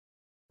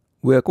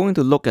We are going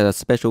to look at a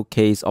special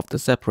case of the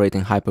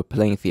separating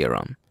hyperplane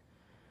theorem.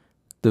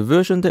 The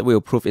version that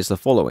we'll prove is the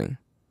following.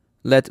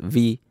 Let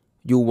V,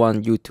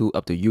 U1, U2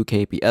 up to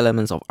UK be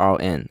elements of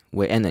Rn,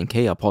 where n and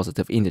k are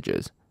positive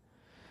integers.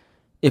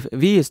 If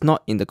V is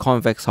not in the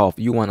convex half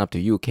U1 up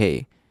to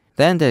UK,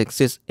 then there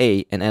exists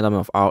A, an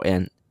element of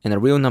Rn, and a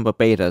real number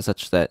beta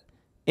such that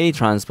A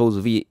transpose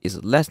V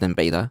is less than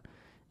beta,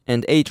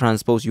 and A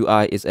transpose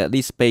Ui is at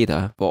least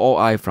beta for all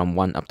I from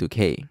 1 up to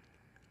k.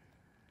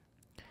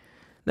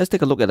 Let's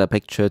take a look at a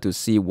picture to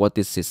see what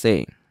this is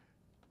saying.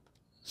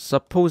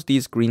 Suppose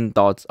these green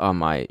dots are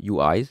my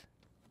Ui's.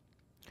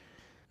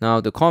 Now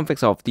the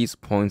convex of these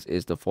points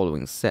is the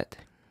following set.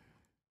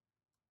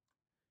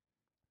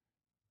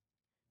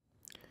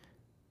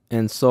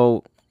 And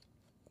so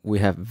we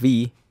have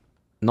V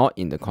not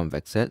in the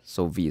convex set,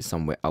 so V is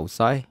somewhere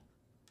outside.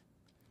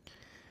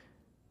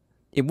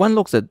 If one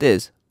looks at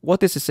this,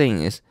 what this is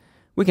saying is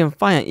we can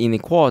find an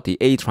inequality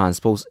A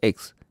transpose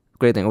X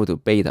greater than or equal to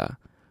beta,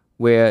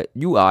 where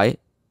Ui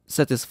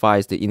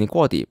satisfies the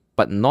inequality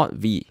but not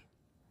V.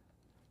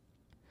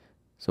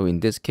 So in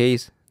this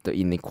case, the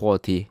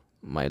inequality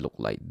might look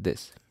like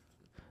this.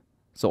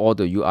 So all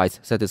the Ui's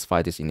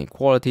satisfy this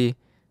inequality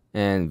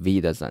and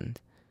V doesn't.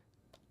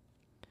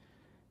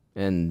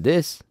 And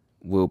this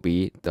will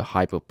be the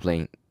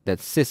hyperplane that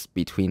sits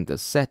between the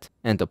set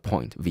and the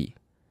point V.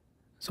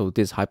 So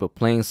this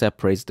hyperplane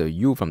separates the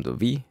U from the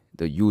V.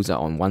 The U's are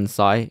on one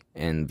side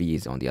and V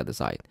is on the other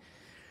side.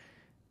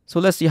 So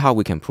let's see how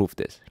we can prove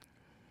this.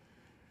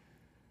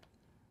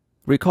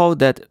 Recall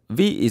that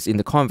V is in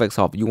the convex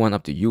of U1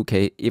 up to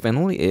UK if and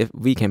only if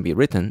V can be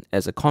written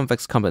as a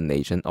convex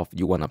combination of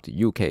U1 up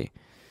to UK.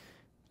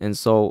 And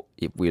so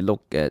if we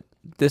look at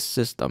this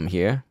system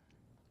here,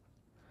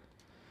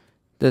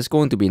 there's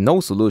going to be no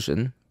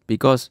solution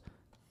because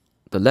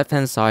the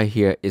left-hand side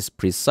here is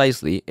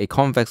precisely a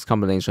convex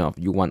combination of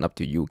U1 up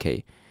to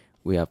UK.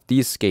 We have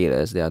these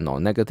scalars, they are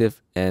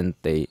non-negative and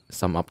they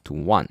sum up to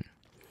 1.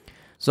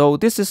 So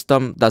this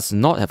system does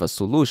not have a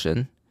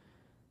solution.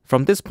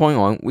 From this point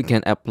on, we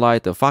can apply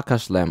the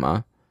Farkas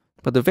lemma,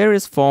 but the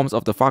various forms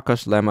of the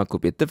Farkas lemma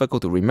could be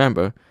difficult to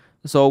remember,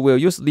 so we'll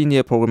use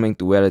linear programming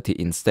duality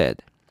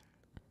instead.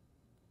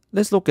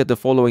 Let's look at the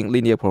following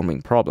linear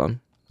programming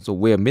problem. So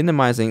we're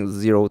minimizing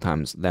 0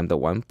 times lambda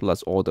 1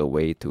 plus all the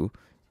way to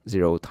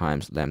 0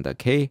 times lambda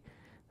k,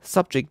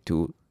 subject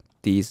to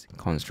these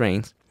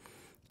constraints.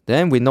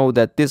 Then we know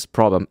that this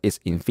problem is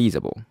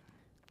infeasible.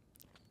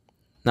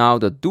 Now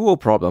the dual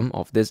problem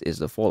of this is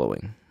the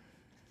following.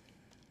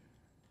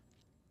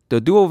 The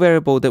dual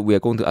variable that we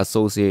are going to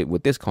associate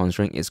with this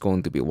constraint is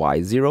going to be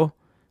y0,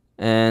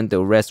 and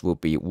the rest will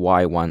be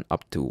y1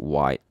 up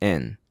to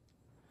yn.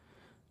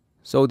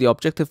 So the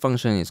objective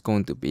function is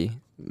going to be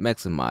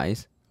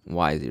maximize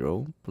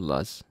y0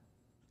 plus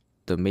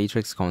the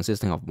matrix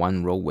consisting of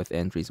one row with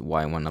entries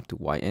y1 up to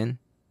yn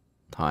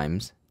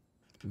times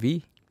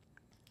v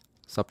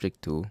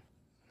subject to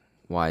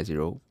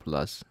y0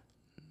 plus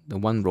the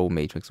one row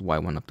matrix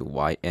y1 up to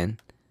yn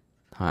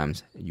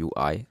times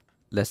ui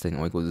less than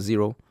or equal to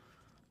 0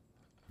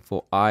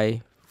 for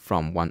I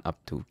from 1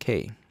 up to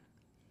k.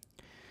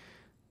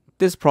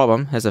 This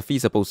problem has a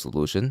feasible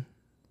solution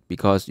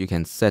because you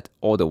can set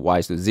all the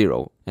y's to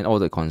 0 and all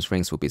the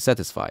constraints will be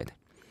satisfied.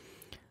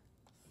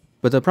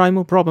 But the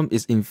primal problem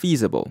is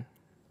infeasible,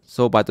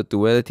 so by the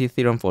duality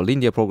theorem for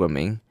linear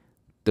programming,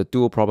 the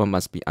dual problem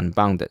must be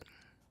unbounded.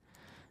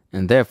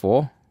 And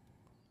therefore,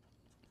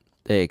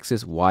 there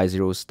exists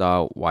y0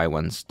 star,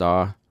 y1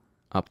 star,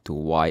 up to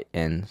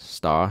yn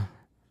star,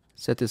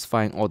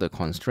 satisfying all the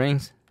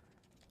constraints,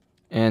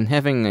 and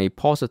having a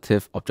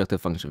positive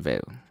objective function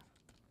value.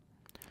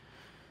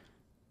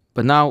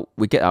 But now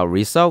we get our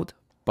result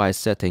by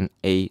setting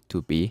A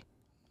to be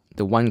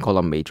the one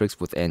column matrix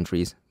with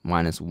entries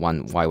minus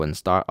 1 y1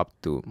 star up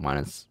to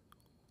minus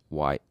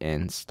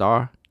yn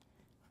star,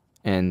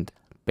 and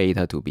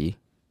beta to be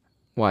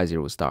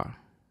y0 star.